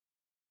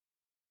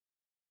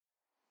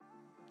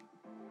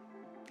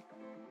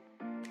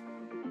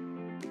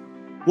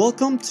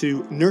Welcome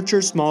to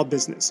Nurture Small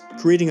Business,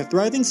 Creating a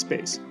Thriving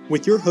Space,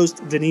 with your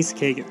host, Denise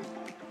Kagan.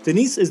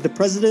 Denise is the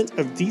president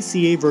of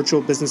DCA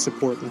Virtual Business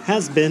Support and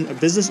has been a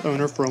business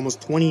owner for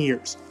almost 20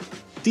 years.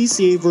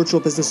 DCA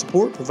Virtual Business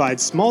Support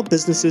provides small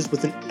businesses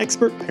with an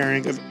expert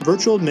pairing of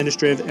virtual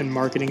administrative and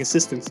marketing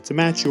assistance to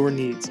match your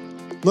needs.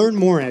 Learn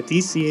more at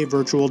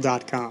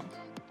dcavirtual.com.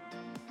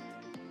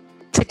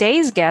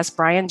 Today's guest,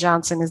 Brian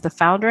Johnson, is the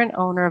founder and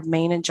owner of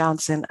Main &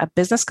 Johnson, a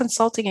business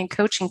consulting and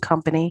coaching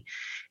company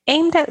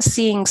aimed at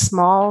seeing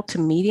small to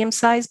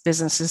medium-sized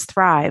businesses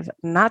thrive,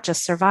 not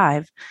just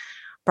survive.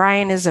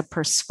 Brian is a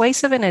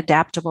persuasive and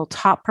adaptable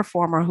top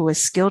performer who is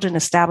skilled in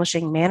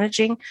establishing,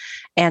 managing,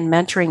 and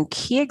mentoring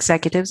key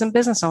executives and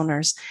business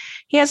owners.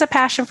 He has a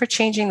passion for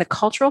changing the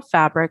cultural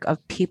fabric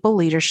of people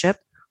leadership,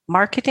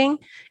 marketing,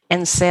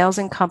 and sales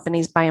in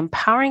companies by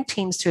empowering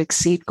teams to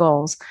exceed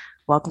goals.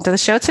 Welcome to the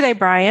show today,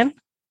 Brian.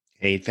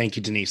 Hey, thank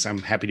you, Denise.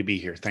 I'm happy to be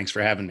here. Thanks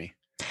for having me.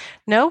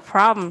 No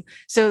problem.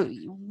 So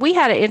we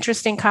had an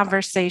interesting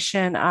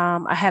conversation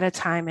ahead of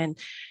time, and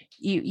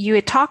you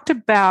had talked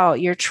about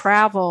your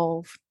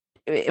travel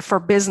for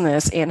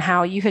business and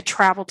how you had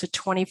traveled to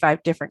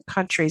 25 different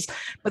countries,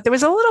 but there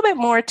was a little bit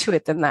more to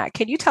it than that.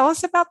 Can you tell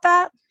us about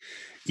that?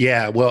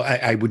 Yeah, well,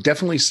 I would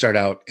definitely start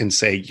out and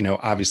say,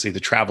 obviously the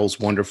travel's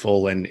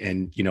wonderful and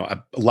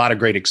a lot of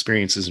great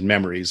experiences and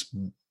memories.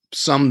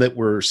 Some that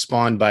were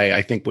spawned by,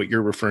 I think what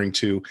you're referring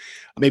to,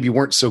 maybe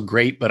weren't so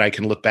great, but I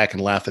can look back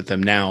and laugh at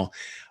them now.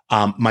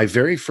 My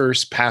very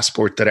first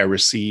passport that I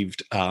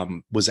received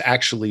was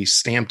actually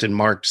stamped and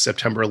marked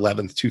September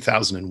 11th,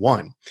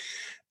 2001.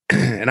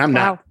 And I'm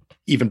not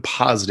even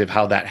positive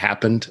how that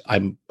happened.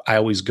 I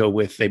always go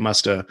with they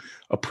must have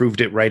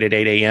approved it right at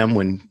 8 a.m.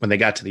 when they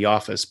got to the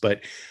office, but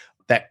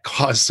that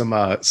caused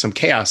some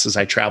chaos as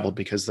I traveled,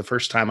 because the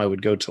first time I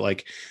would go to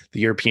like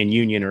the European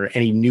Union or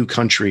any new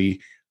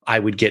country, I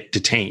would get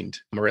detained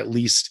or at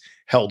least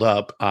held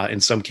up.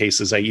 In some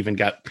cases, I even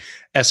got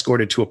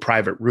escorted to a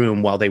private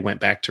room while they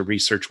went back to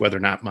research whether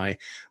or not my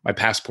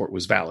passport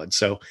was valid.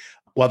 So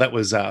while that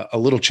was a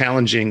little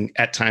challenging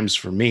at times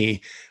for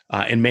me,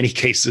 in many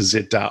cases,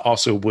 it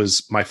also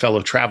was my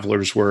fellow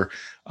travelers were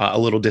a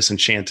little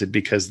disenchanted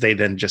because they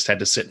then just had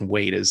to sit and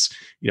wait as,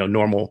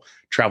 normal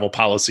travel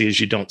policy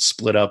is you don't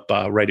split up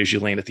right as you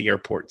land at the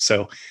airport.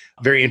 So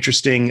very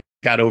interesting.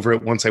 Got over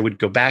it. Once I would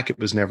go back, it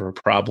was never a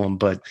problem.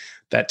 But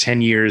that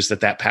 10 years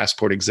that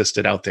passport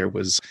existed out there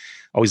was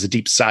always a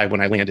deep sigh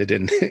when I landed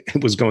and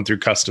was going through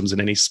customs in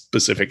any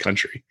specific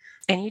country.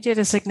 And you did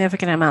a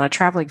significant amount of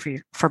traveling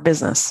for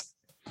business.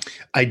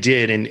 I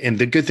did. And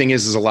the good thing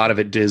is a lot of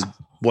it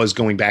was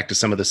going back to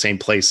some of the same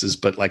places.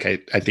 But like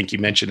I think you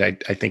mentioned,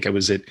 I think I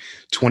was at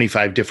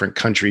 25 different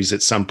countries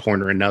at some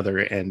point or another.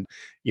 And,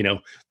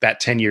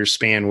 that 10-year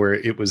span where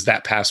it was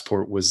that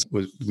passport was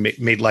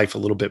made life a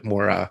little bit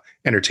more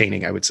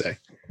entertaining, I would say.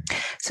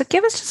 So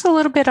give us just a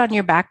little bit on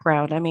your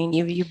background. I mean,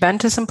 you've been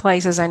to some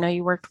places. I know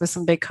you worked with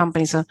some big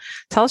companies. So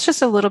tell us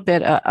just a little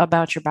bit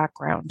about your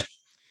background.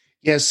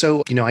 Yeah.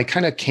 So, I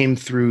kind of came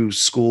through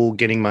school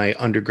getting my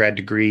undergrad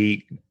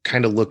degree,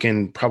 kind of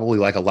looking probably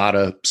like a lot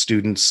of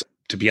students.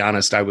 To be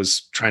honest, I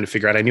was trying to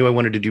figure out, I knew I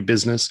wanted to do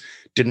business,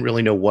 didn't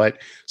really know what.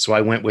 So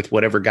I went with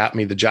whatever got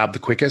me the job the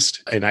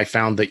quickest. And I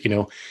found that,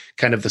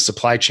 kind of the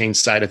supply chain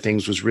side of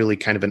things was really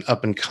kind of an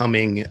up and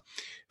coming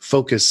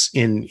focus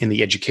in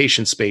the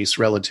education space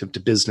relative to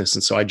business.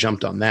 And so I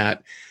jumped on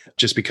that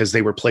just because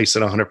they were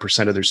placing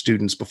 100% of their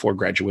students before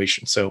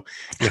graduation. So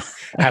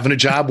having a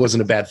job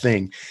wasn't a bad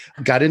thing.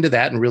 Got into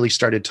that and really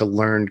started to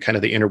learn kind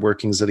of the inner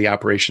workings of the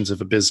operations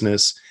of a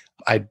business.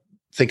 I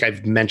think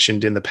I've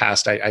mentioned in the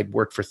past, I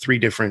worked for 3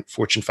 different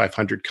Fortune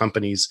 500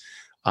 companies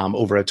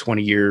over a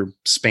 20-year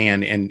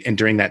span. And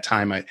during that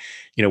time,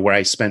 where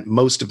I spent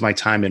most of my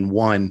time in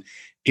one,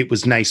 it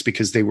was nice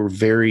because they were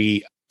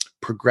very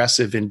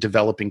progressive in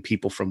developing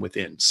people from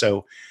within.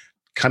 So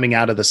coming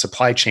out of the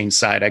supply chain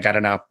side, I got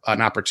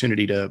an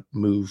opportunity to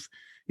move,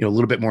 a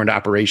little bit more into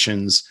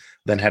operations,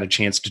 then had a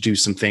chance to do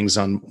some things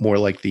on more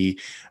like the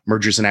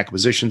mergers and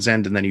acquisitions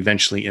end, and then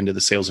eventually into the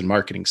sales and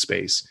marketing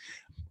space.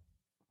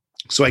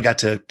 So I got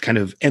to kind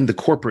of end the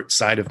corporate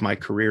side of my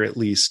career, at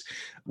least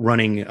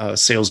running a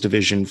sales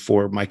division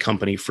for my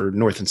company for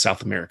North and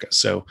South America.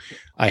 So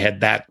I had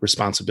that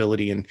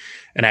responsibility and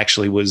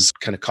actually was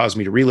kind of caused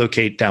me to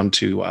relocate down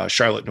to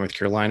Charlotte, North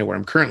Carolina, where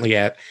I'm currently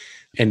at.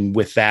 And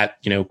with that,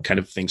 kind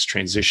of things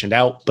transitioned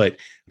out, but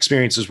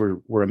experiences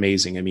were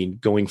amazing. I mean,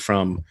 going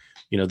from,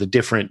 the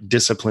different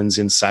disciplines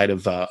inside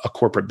of a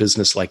corporate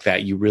business like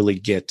that, you really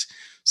get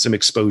some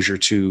exposure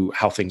to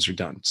how things are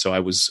done. So I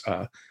was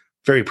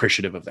very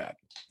appreciative of that.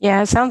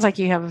 Yeah, it sounds like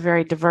you have a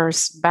very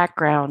diverse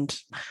background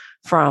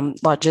from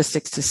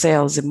logistics to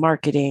sales and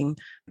marketing.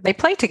 They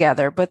play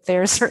together, but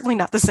they're certainly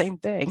not the same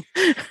thing.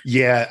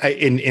 Yeah.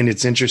 And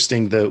it's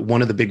interesting.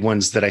 One of the big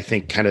ones that I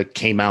think kind of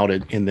came out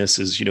in this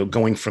is,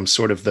 going from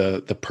sort of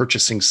the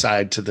purchasing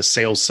side to the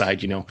sales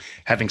side,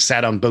 having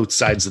sat on both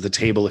sides of the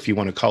table, if you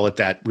want to call it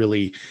that,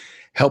 really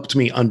helped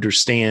me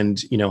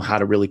understand, how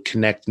to really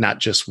connect, not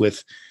just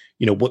with,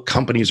 what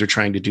companies are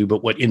trying to do,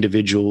 but what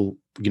individual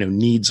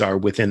needs are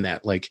within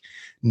that, like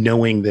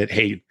knowing that,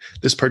 hey,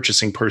 this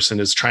purchasing person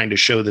is trying to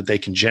show that they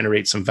can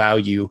generate some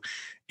value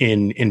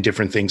in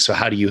different things. So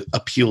how do you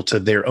appeal to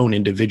their own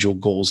individual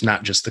goals,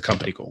 not just the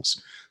company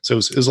goals? So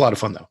it was a lot of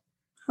fun though.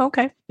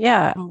 Okay.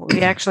 Yeah.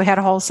 We actually had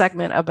a whole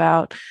segment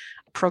about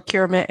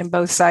procurement and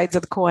both sides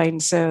of the coin.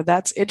 So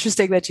that's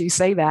interesting that you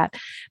say that.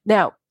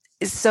 Now,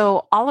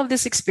 so all of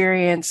this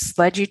experience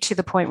led you to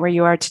the point where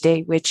you are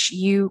today, which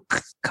you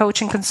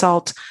coach and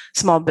consult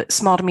small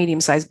to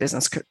medium sized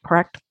business,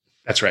 correct?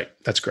 That's right.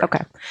 That's correct.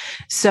 Okay.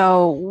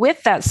 So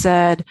with that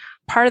said,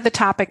 part of the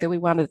topic that we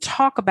wanted to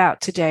talk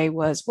about today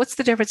was what's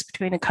the difference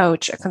between a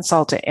coach, a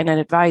consultant, and an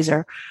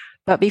advisor?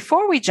 But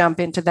before we jump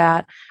into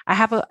that, I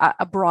have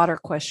a broader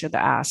question to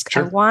ask.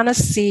 Sure. I want to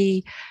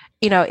see,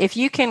 if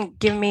you can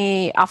give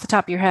me off the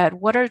top of your head,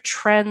 what are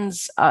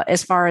trends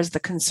as far as the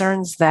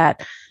concerns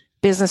that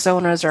business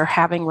owners are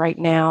having right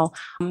now?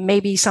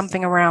 Maybe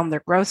something around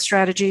their growth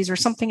strategies or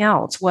something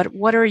else.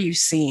 What are you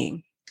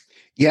seeing?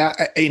 Yeah.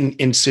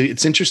 And so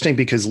it's interesting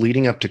because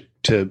leading up to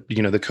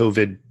the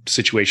COVID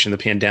situation, the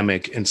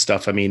pandemic and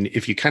stuff, I mean,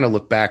 if you kind of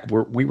look back,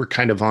 we were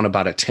kind of on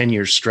about a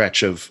 10-year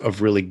stretch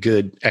of really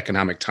good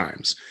economic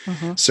times.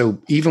 Mm-hmm.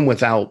 So even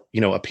without,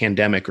 a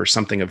pandemic or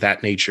something of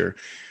that nature,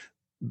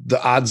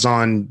 the odds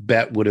on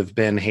bet would have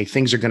been, hey,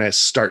 things are going to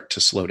start to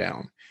slow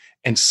down.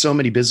 And so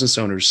many business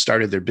owners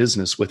started their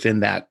business within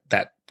that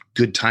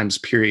good times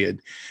period.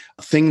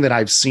 A thing that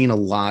I've seen a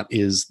lot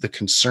is the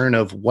concern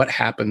of what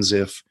happens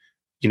if,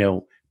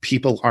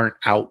 people aren't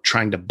out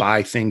trying to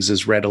buy things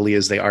as readily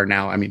as they are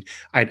now. I mean,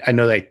 I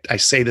know that I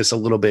say this a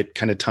little bit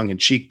kind of tongue in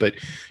cheek, but,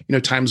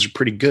 times are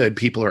pretty good.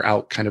 People are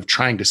out kind of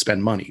trying to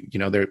spend money.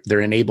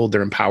 They're enabled,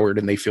 they're empowered,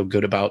 and they feel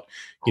good about,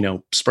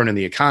 spurning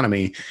the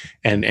economy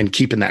and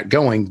keeping that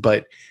going.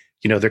 But,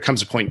 there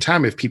comes a point in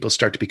time if people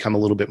start to become a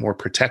little bit more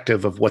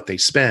protective of what they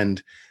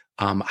spend,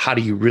 how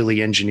do you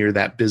really engineer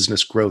that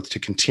business growth to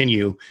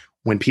continue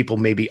when people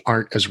maybe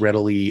aren't as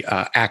readily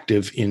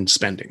active in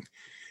spending?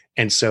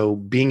 And so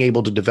being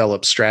able to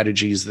develop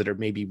strategies that are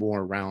maybe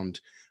more around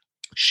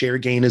share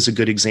gain is a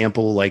good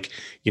example. Like,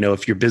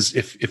 if your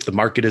if the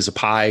market is a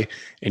pie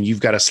and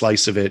you've got a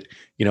slice of it,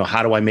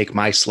 how do I make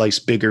my slice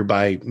bigger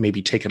by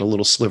maybe taking a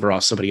little sliver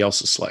off somebody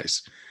else's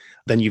slice?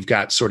 Then you've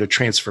got sort of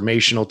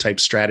transformational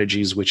type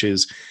strategies, which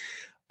is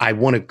I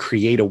want to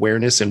create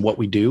awareness in what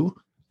we do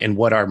and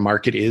what our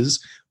market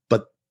is,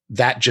 but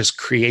that just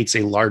creates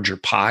a larger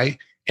pie.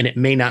 And it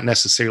may not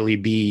necessarily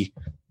be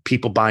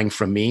people buying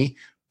from me,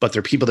 but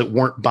they're people that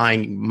weren't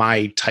buying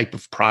my type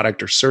of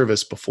product or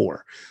service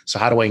before. So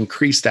how do I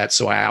increase that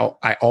so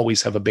I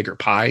always have a bigger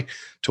pie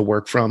to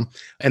work from?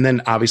 And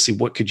then obviously,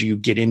 what could you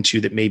get into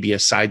that may be a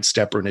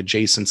sidestep or an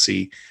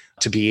adjacency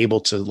to be able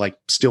to like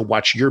still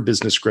watch your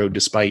business grow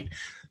despite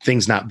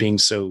things not being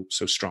so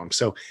strong?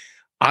 So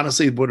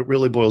honestly, what it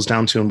really boils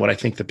down to, and what I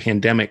think the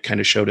pandemic kind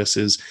of showed us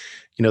is,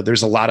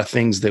 there's a lot of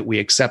things that we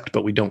accept,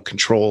 but we don't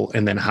control.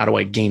 And then how do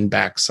I gain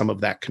back some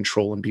of that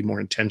control and be more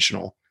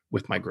intentional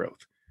with my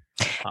growth?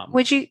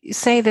 Would you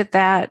say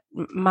that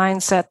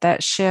mindset,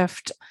 that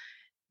shift,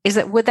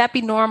 would that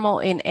be normal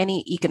in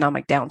any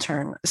economic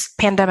downturn,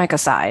 pandemic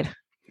aside?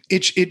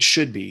 It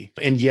should be.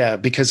 And yeah,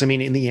 because I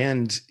mean, in the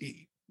end,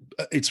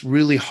 it's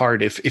really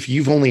hard if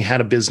you've only had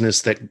a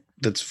business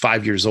that's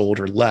 5 years old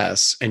or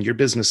less, and your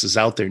business is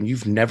out there and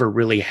you've never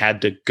really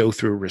had to go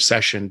through a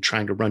recession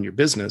trying to run your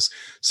business.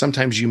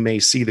 Sometimes you may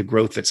see the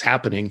growth that's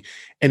happening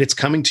and it's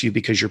coming to you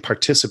because you're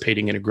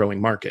participating in a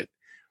growing market.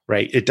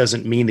 Right? It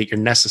doesn't mean that you're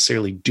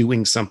necessarily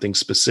doing something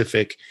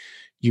specific,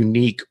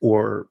 unique,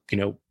 or,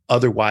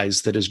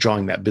 otherwise that is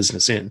drawing that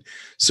business in.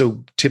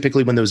 So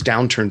typically when those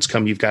downturns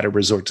come, you've got to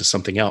resort to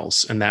something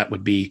else. And that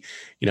would be,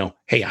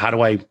 hey, how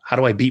do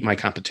I beat my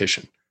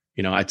competition?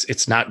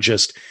 It's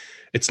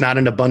not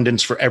an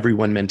abundance for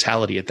everyone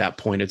mentality at that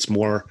point. It's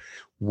more,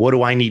 what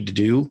do I need to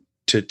do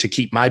to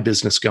keep my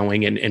business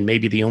going? And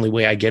maybe the only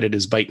way I get it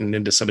is biting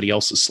into somebody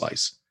else's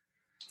slice.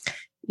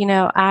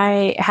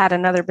 I had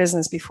another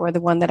business before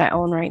the one that I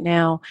own right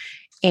now,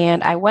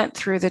 and I went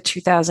through the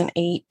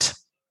 2008,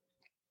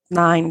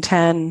 9,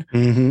 10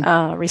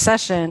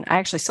 recession. I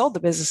actually sold the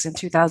business in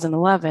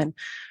 2011,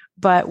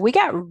 but we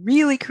got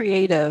really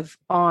creative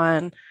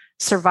on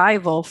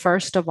survival.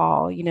 First of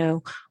all,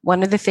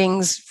 one of the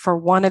things for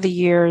one of the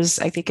years,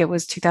 I think it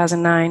was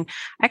 2009,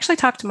 I actually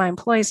talked to my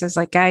employees. I was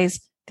like, guys,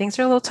 things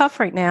are a little tough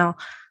right now.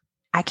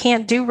 I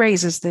can't do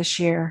raises this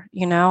year,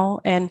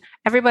 and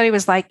everybody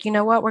was like, you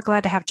know what, we're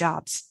glad to have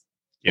jobs,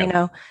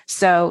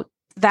 so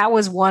that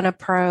was one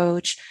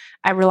approach.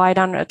 I relied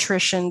on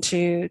attrition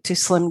to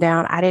slim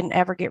down. I didn't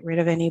ever get rid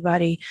of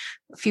anybody.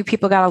 A few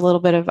people got a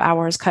little bit of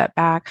hours cut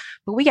back,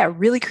 but we got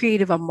really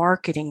creative on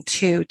marketing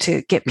too,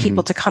 to get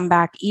people to come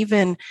back,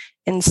 even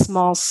in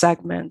small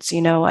segments,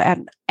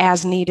 and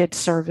as needed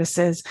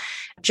services,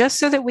 just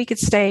so that we could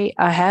stay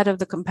ahead of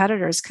the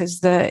competitors. Because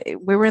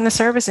we were in the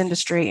service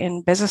industry,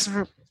 and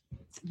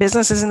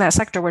businesses in that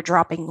sector were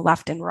dropping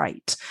left and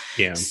right.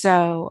 Yeah.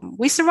 So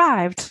we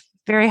survived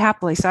very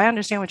happily. So I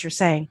understand what you're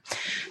saying.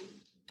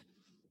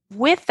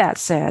 With that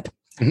said,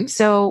 Mhm.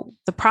 So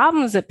the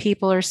problems that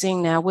people are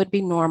seeing now would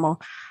be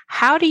normal.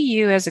 How do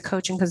you, as a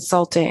coach and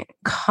consultant,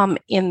 come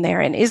in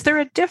there? And is there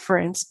a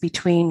difference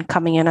between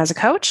coming in as a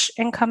coach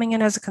and coming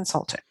in as a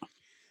consultant?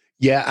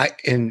 Yeah,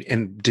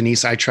 and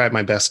Denise, I tried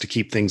my best to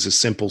keep things as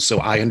simple so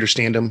I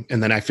understand them,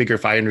 and then I figure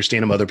if I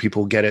understand them, other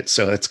people get it.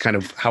 So that's kind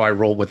of how I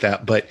roll with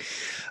that. But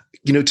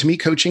to me,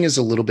 coaching is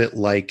a little bit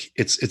like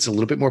it's a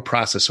little bit more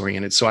process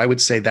oriented. So I would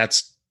say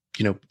that's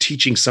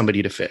teaching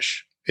somebody to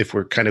fish, if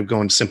we're kind of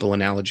going simple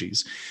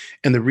analogies.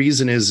 And the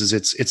reason is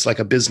it's like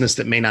a business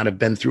that may not have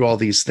been through all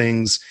these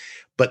things,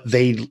 but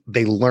they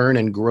learn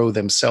and grow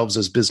themselves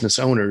as business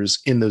owners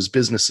in those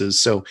businesses.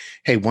 So,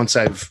 hey, once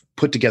I've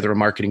put together a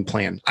marketing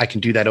plan, I can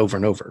do that over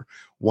and over.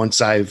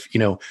 Once I've,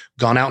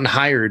 gone out and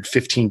hired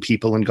 15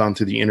 people and gone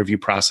through the interview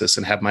process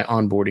and have my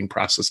onboarding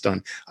process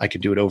done, I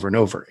can do it over and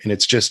over. And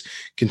it's just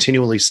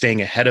continually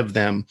staying ahead of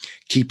them,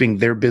 keeping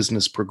their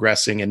business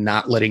progressing and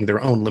not letting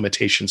their own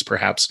limitations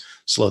perhaps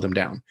slow them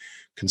down.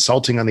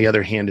 Consulting, on the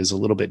other hand, is a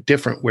little bit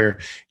different, where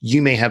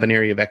you may have an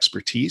area of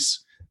expertise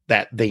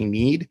that they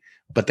need,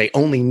 but they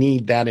only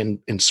need that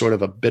in sort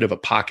of a bit of a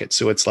pocket.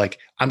 So it's like,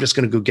 I'm just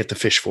going to go get the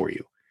fish for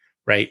you,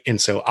 right?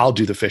 And so I'll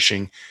do the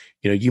fishing.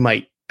 You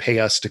might pay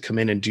us to come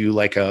in and do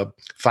like a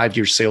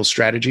 5-year sales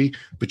strategy,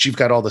 but you've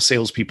got all the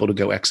salespeople to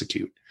go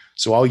execute.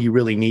 So all you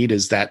really need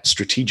is that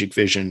strategic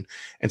vision.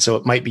 And so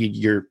it might be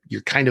you're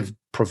kind of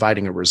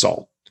providing a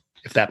result,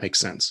 if that makes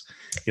sense.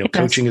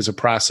 Coaching is a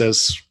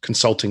process,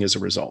 consulting is a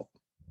result.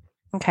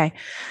 Okay.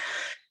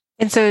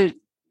 And so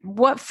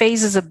what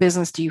phases of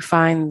business do you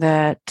find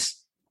that,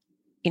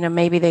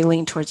 maybe they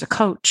lean towards a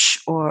coach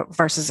or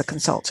versus a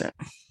consultant?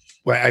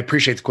 Well, I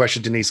appreciate the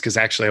question, Denise, because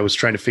actually I was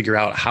trying to figure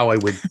out how I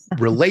would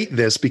relate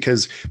this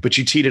but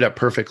you teed it up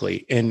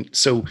perfectly. And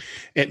so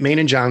at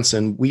Main &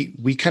 Johnson,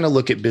 we kind of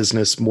look at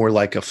business more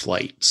like a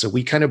flight. So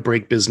we kind of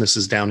break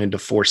businesses down into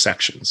 4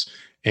 sections,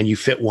 and you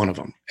fit one of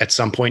them. At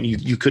some point,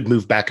 you could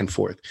move back and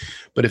forth.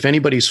 But if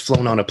anybody's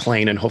flown on a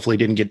plane and hopefully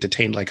didn't get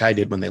detained like I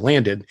did when they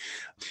landed,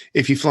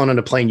 if you've flown on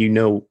a plane, you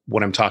know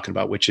what I'm talking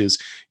about, which is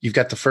you've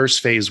got the first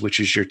phase, which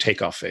is your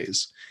takeoff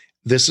phase.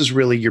 This is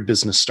really your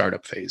business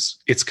startup phase.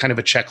 It's kind of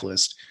a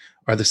checklist.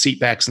 Are the seat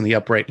backs in the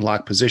upright and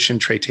locked position,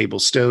 tray table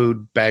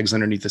stowed, bags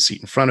underneath the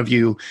seat in front of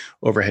you,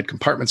 overhead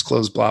compartments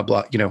closed, blah,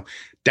 blah,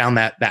 down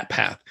that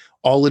path.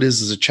 All it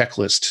is a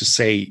checklist to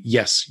say,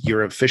 yes,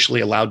 you're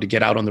officially allowed to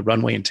get out on the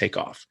runway and take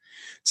off.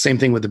 Same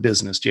thing with the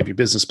business. Do you have your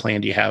business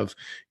plan? Do you have,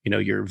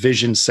 your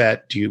vision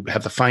set? Do you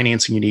have the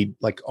financing you need?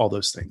 Like all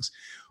those things.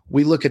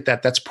 We look at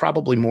that. That's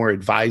probably more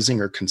advising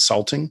or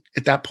consulting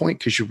at that point,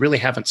 because you really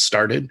haven't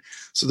started.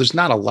 So there's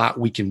not a lot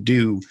we can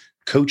do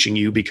coaching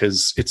you,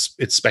 because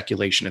it's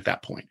speculation at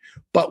that point.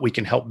 But we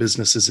can help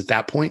businesses at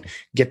that point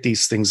get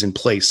these things in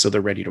place so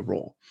they're ready to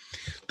roll.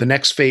 The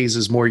next phase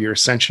is more your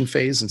ascension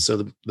phase. And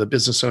so the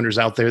business owners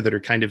out there that are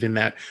kind of in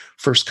that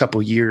first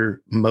couple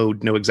year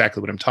mode know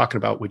exactly what I'm talking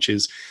about, which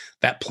is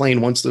that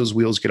plane, once those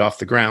wheels get off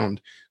the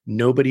ground,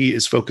 nobody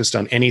is focused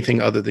on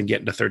anything other than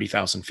getting to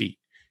 30,000 feet.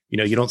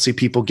 You don't see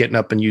people getting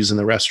up and using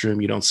the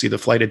restroom. You don't see the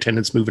flight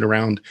attendants moving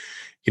around,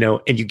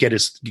 and you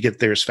get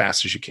there as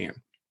fast as you can.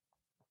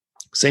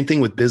 Same thing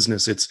with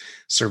business. It's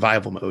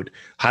survival mode.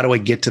 How do I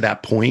get to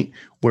that point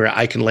where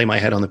I can lay my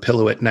head on the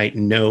pillow at night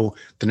and know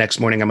the next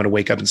morning I'm going to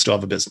wake up and still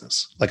have a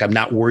business? Like, I'm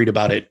not worried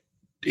about it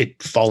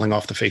falling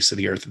off the face of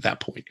the earth at that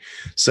point.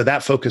 So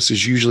that focus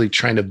is usually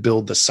trying to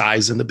build the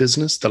size in the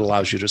business that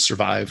allows you to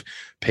survive,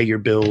 pay your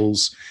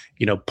bills,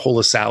 pull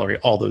a salary,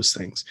 all those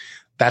things.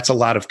 That's a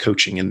lot of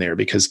coaching in there,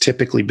 because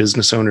typically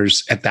business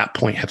owners at that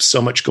point have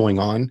so much going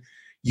on.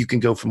 You can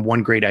go from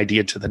one great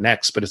idea to the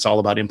next, but it's all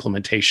about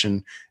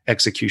implementation,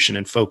 execution,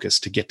 and focus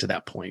to get to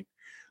that point.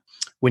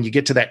 When you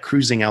get to that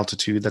cruising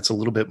altitude, that's a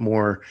little bit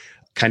more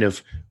kind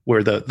of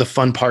where the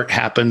fun part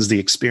happens. The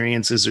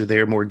experiences are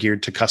there, more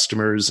geared to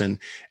customers. And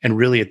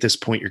really at this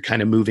point, you're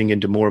kind of moving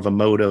into more of a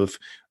mode of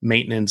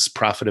maintenance,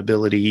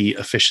 profitability,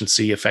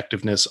 efficiency,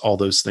 effectiveness, all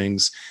those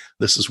things.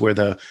 This is where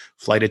the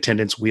flight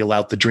attendants wheel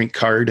out the drink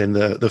cart and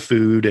the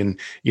food, and,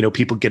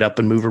 people get up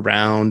and move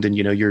around, and,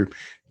 you're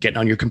getting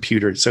on your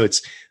computer. So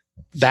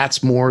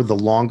that's more the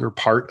longer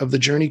part of the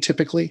journey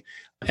typically.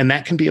 And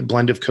that can be a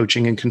blend of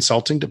coaching and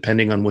consulting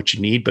depending on what you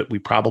need. But we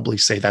probably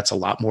say that's a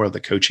lot more of the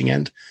coaching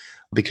end,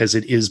 because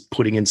it is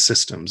putting in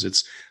systems.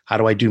 It's how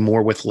do I do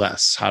more with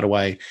less? How do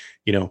I,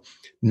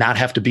 not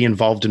have to be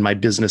involved in my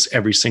business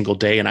every single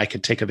day, and I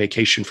could take a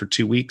vacation for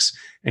 2 weeks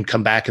and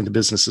come back and the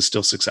business is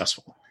still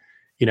successful.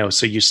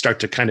 So you start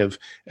to kind of,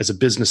 as a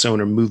business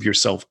owner, move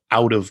yourself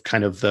out of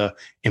kind of the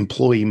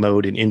employee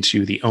mode and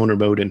into the owner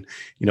mode, and,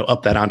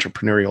 up that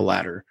entrepreneurial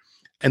ladder.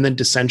 And then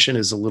dissension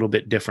is a little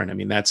bit different. I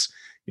mean, that's,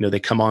 they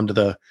come onto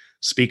the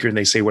speaker and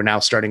they say, we're now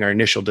starting our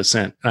initial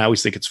descent. And I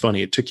always think it's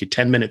funny. It took you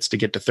 10 minutes to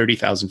get to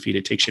 30,000 feet.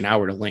 It takes you an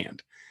hour to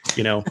land,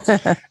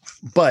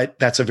 but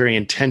that's a very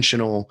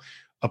intentional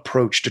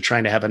approach to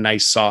trying to have a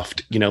nice,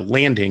 soft,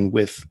 landing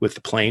with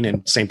the plane.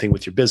 And same thing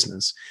with your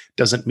business.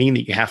 Doesn't mean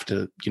that you have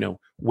to,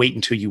 wait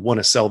until you want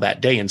to sell that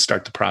day and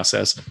start the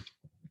process.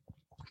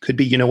 Could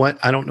be,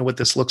 I don't know what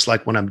this looks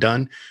like when I'm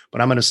done,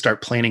 but I'm going to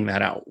start planning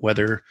that out,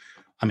 whether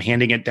I'm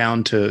handing it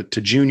down to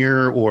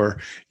junior, or,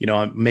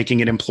 I'm making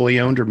it employee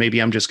owned, or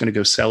maybe I'm just going to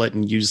go sell it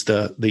and use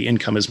the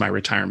income as my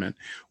retirement.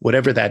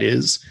 Whatever that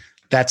is,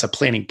 that's a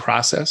planning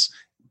process.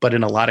 But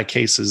in a lot of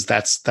cases,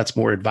 that's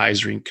more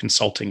advisory and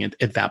consulting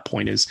at that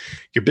point. Is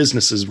your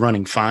business is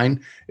running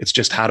fine. It's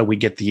just, how do we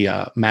get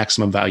the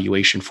maximum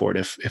valuation for it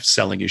if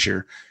selling is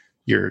your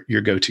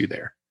go-to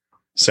there.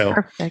 So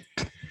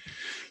perfect.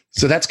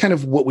 So that's kind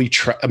of what we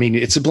try. I mean,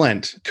 it's a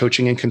blend,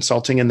 coaching and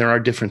consulting, and there are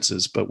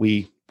differences, but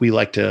we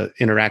like to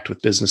interact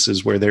with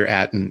businesses where they're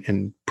at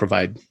and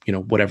provide,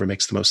 whatever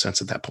makes the most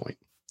sense at that point.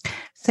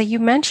 So you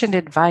mentioned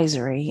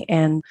advisory,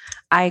 and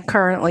I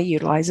currently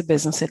utilize a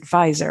business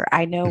advisor.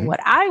 I know what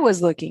I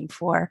was looking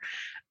for,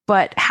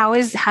 but how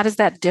does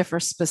that differ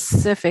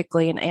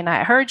specifically? And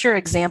I heard your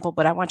example,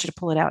 but I want you to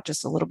pull it out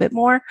just a little bit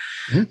more.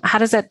 How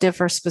does that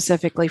differ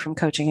specifically from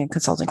coaching and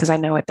consulting? Because I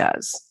know it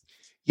does.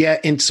 Yeah.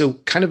 And so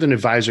kind of an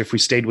advisor, if we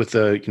stayed with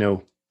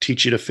the,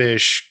 teach you to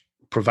fish,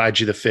 provide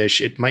you the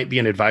fish, it might be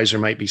an advisor,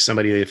 might be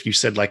somebody that if you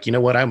said like,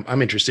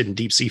 I'm interested in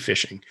deep sea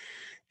fishing.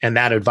 And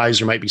that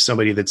advisor might be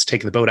somebody that's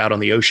taken the boat out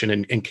on the ocean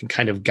and can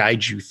kind of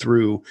guide you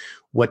through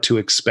what to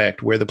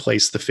expect, where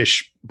the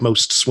fish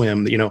most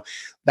swim,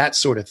 that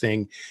sort of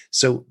thing.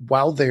 So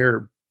while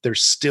they're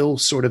still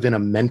sort of in a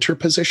mentor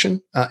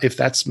position, if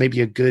that's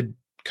maybe a good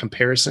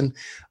comparison,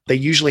 they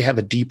usually have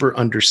a deeper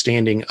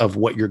understanding of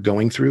what you're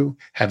going through,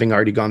 having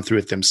already gone through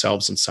it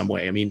themselves in some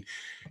way. I mean,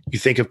 you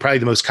think of probably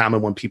the most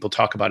common one people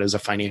talk about is a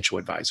financial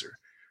advisor.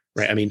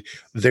 Right. I mean,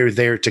 they're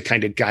there to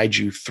kind of guide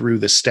you through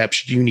the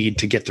steps you need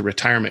to get the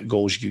retirement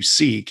goals you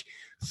seek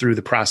through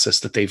the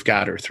process that they've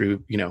got, or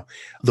through,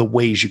 the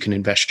ways you can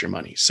invest your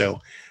money. So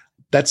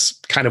that's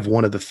kind of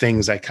one of the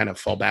things I kind of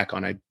fall back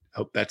on. I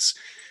hope that's,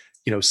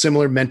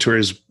 similar mentor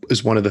is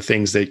one of the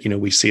things that,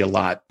 we see a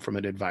lot from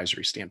an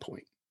advisory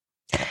standpoint.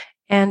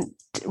 And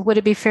would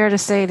it be fair to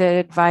say that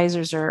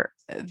advisors are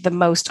the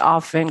most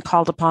often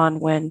called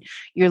upon when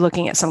you're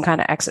looking at some kind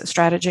of exit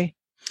strategy?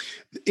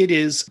 It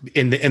is.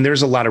 And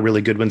there's a lot of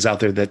really good ones out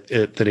there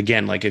that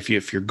again, like if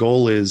your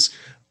goal is,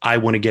 I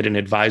want to get an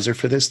advisor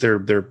for this,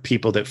 there are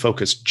people that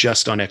focus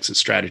just on exit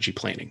strategy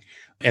planning,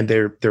 and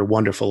they're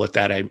wonderful at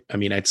that. I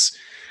mean, it's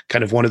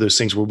kind of one of those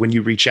things where when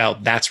you reach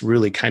out, that's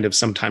really kind of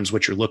sometimes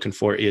what you're looking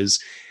for is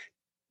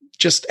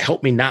just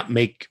help me not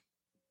make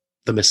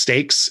the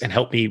mistakes and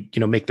help me,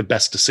 make the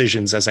best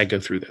decisions as I go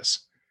through this.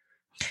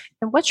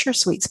 And what's your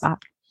sweet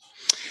spot?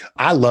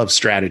 I love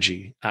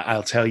strategy.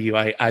 I'll tell you,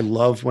 I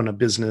love when a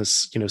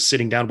business,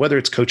 sitting down, whether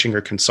it's coaching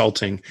or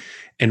consulting,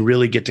 and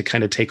really get to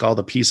kind of take all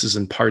the pieces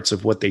and parts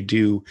of what they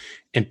do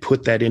and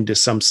put that into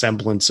some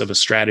semblance of a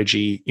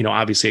strategy.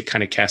 Obviously it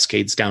kind of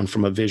cascades down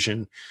from a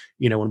vision,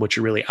 and what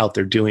you're really out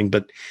there doing,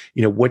 but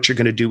what you're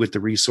going to do with the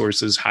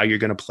resources, how you're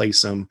going to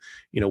place them,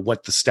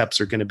 what the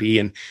steps are going to be.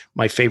 And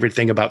my favorite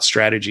thing about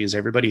strategy is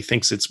everybody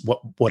thinks it's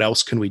what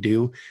else can we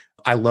do?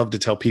 I love to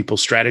tell people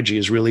strategy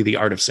is really the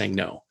art of saying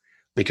no.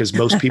 Because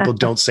most people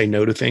don't say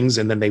no to things,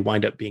 and then they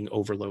wind up being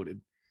overloaded.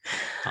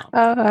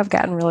 I've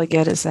gotten really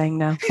good at saying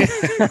no.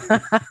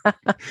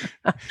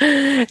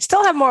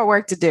 Still have more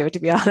work to do, to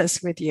be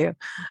honest with you.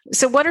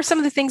 So what are some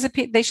of the things that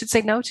they should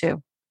say no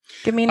to?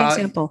 Give me an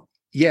example.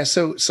 Yeah.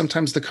 So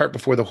sometimes the cart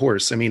before the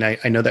horse. I mean, I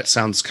know that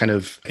sounds kind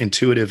of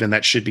intuitive and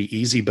that should be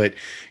easy, but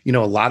a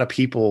lot of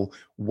people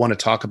want to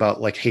talk about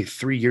like, hey,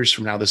 3 years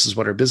from now, this is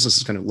what our business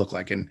is going to look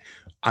like. And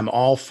I'm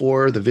all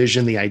for the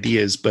vision, the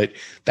ideas, but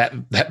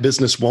that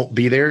business won't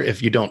be there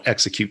if you don't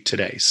execute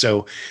today.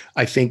 So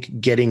I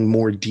think getting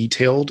more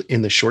detailed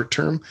in the short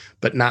term,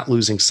 but not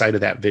losing sight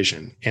of that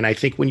vision. And I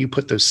think when you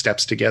put those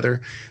steps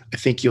together, I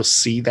think you'll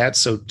see that.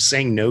 So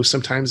saying no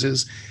sometimes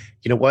is,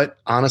 you know what,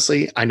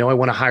 honestly, I know I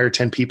want to hire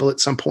 10 people at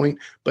some point,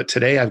 but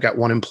today I've got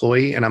one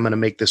employee and I'm going to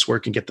make this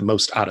work and get the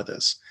most out of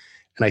this.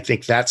 And I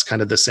think that's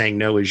kind of the saying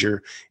no is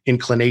your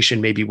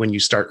inclination. Maybe when you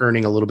start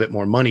earning a little bit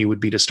more money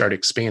would be to start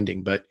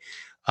expanding, but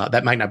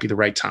that might not be the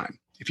right time.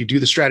 If you do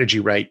the strategy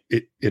right,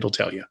 it'll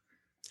tell you.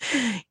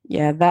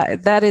 Yeah,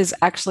 that is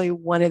actually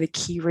one of the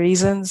key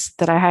reasons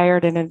that I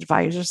hired an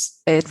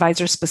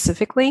advisor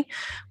specifically,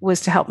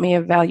 was to help me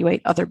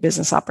evaluate other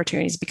business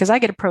opportunities, because I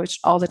get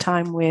approached all the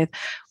time with,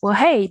 well,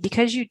 hey,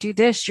 because you do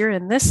this, you're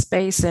in this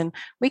space and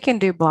we can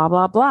do blah,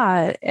 blah,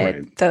 blah.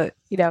 And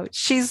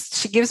she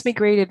gives me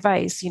great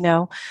advice.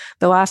 The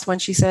last one,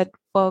 she said,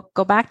 well,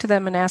 go back to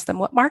them and ask them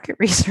what market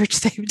research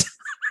they've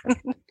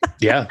done.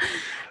 Yeah.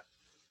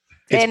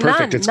 It's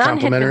perfect. It's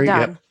complimentary.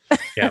 Yep.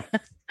 Yeah.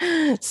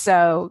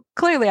 So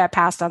clearly I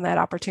passed on that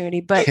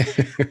opportunity, but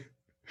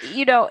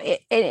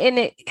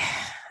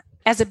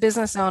as a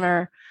business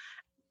owner,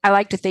 I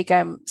like to think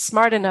I'm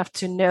smart enough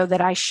to know that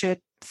I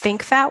should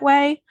think that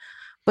way.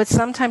 But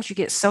sometimes you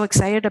get so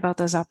excited about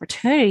those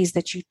opportunities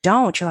that you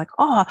don't. You're like,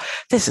 oh,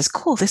 this is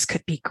cool. This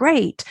could be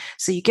great.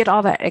 So you get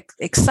all that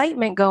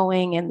excitement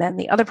going, and then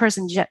the other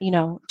person,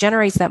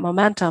 generates that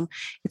momentum.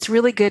 It's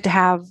really good to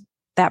have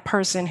that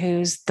person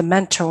who's the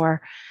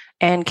mentor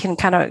and can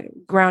kind of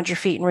ground your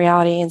feet in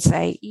reality and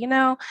say, you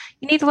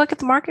need to look at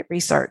the market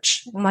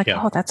research. I'm like,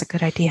 oh, that's a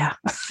good idea.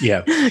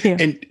 Yeah. Yeah.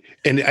 And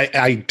And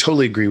I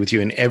totally agree with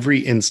you. In every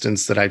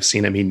instance that I've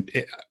seen, I mean,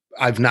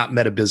 I've not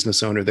met a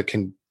business owner that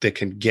can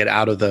get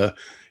out of the,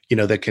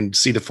 that can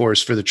see the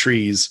forest for the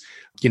trees,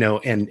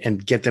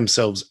 and get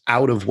themselves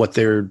out of what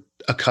they're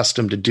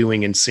accustomed to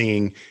doing and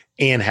seeing,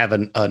 and have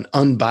an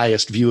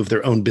unbiased view of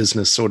their own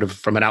business sort of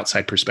from an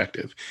outside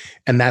perspective.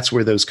 And that's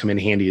where those come in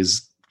handy.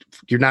 Is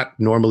you're not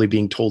normally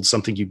being told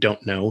something you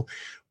don't know,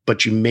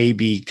 but you may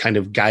be kind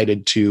of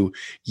guided to,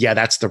 yeah,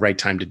 that's the right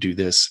time to do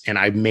this. And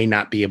I may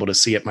not be able to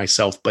see it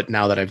myself, but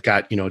now that I've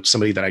got,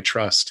 somebody that I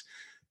trust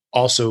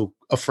also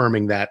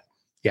affirming that,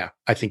 yeah,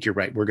 I think you're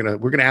right. We're going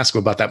to ask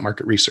them about that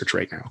market research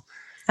right now.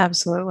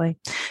 Absolutely.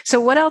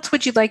 So what else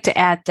would you like to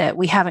add that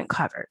we haven't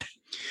covered?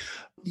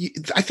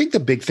 I think the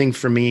big thing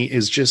for me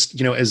is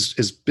just,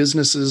 as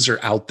businesses are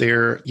out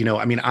there,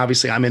 I mean,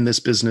 obviously I'm in this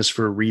business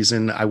for a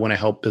reason. I want to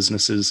help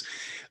businesses.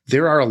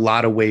 There are a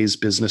lot of ways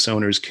business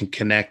owners can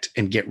connect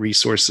and get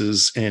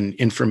resources and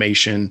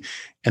information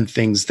and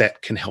things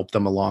that can help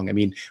them along. I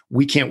mean,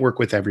 we can't work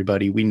with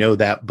everybody. We know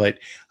that. But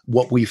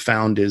what we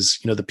found is,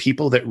 the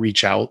people that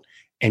reach out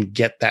and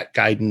get that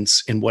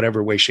guidance in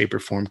whatever way, shape, or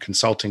form,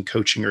 consulting,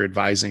 coaching, or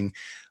advising,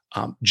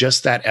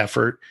 just that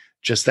effort,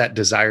 just that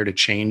desire to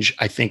change,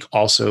 I think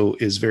also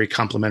is very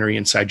complimentary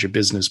inside your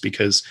business,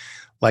 because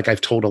like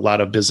I've told a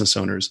lot of business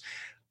owners,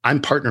 I'm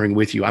partnering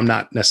with you. I'm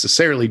not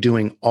necessarily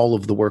doing all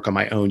of the work on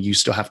my own. You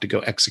still have to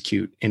go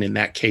execute. And in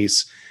that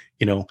case,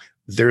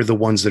 they're the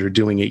ones that are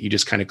doing it. You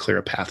just kind of clear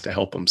a path to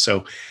help them.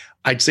 So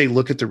I'd say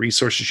look at the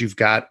resources you've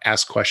got,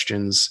 ask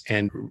questions,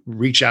 and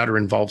reach out or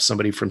involve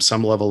somebody from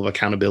some level of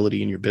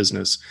accountability in your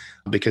business,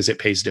 because it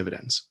pays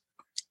dividends.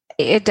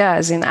 It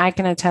does. And I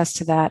can attest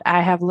to that.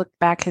 I have looked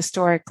back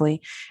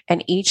historically,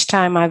 and each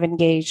time I've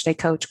engaged a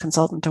coach,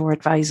 consultant, or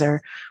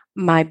advisor,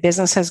 my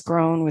business has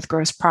grown with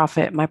gross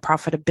profit. My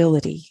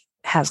profitability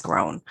has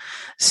grown.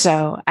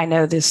 So I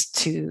know this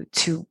to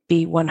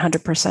be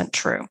 100%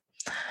 true.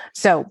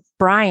 So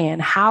Brian,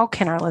 how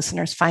can our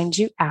listeners find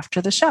you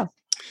after the show?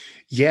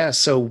 Yeah,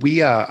 so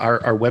we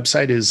our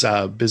website is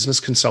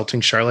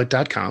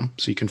businessconsultingcharlotte.com.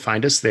 So you can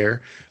find us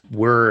there.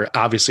 We're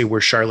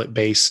Charlotte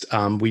based.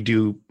 We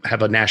do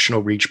have a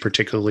national reach,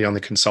 particularly on the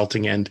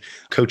consulting end,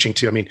 coaching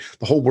too. I mean,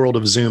 the whole world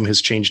of Zoom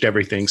has changed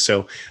everything.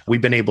 So we've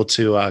been able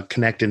to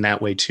connect in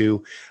that way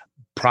too.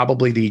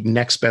 Probably the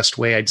next best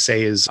way I'd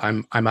say is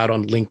I'm out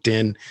on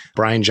LinkedIn,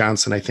 Brian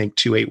Johnson, I think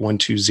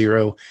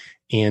 28120.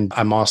 And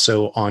I'm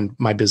also on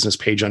my business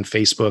page on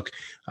Facebook.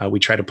 We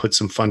try to put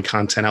some fun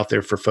content out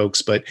there for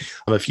folks. But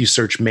if you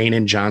search Main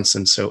and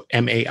Johnson, so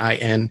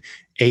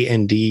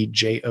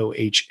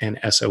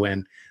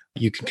MAINANDJOHNSON,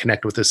 you can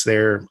connect with us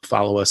there,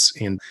 follow us,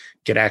 and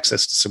get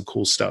access to some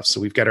cool stuff.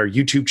 So we've got our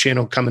YouTube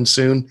channel coming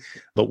soon,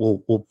 but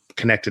we'll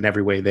connect in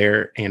every way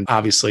there. And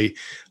obviously,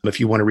 if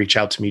you want to reach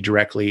out to me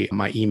directly,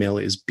 my email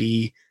is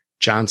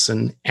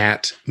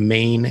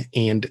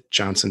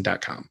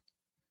bjohnson@mainandjohnson.com.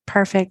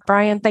 Perfect.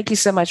 Brian, thank you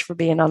so much for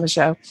being on the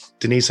show.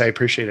 Denise, I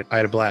appreciate it. I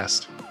had a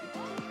blast.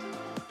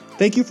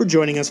 Thank you for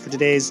joining us for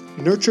today's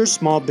Nurture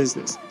Small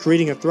Business,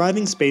 Creating a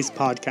Thriving Space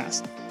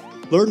podcast.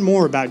 Learn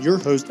more about your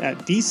host at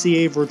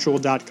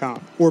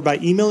dcavirtual.com or by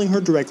emailing her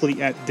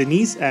directly at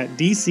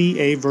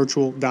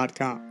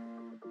denise@dcavirtual.com.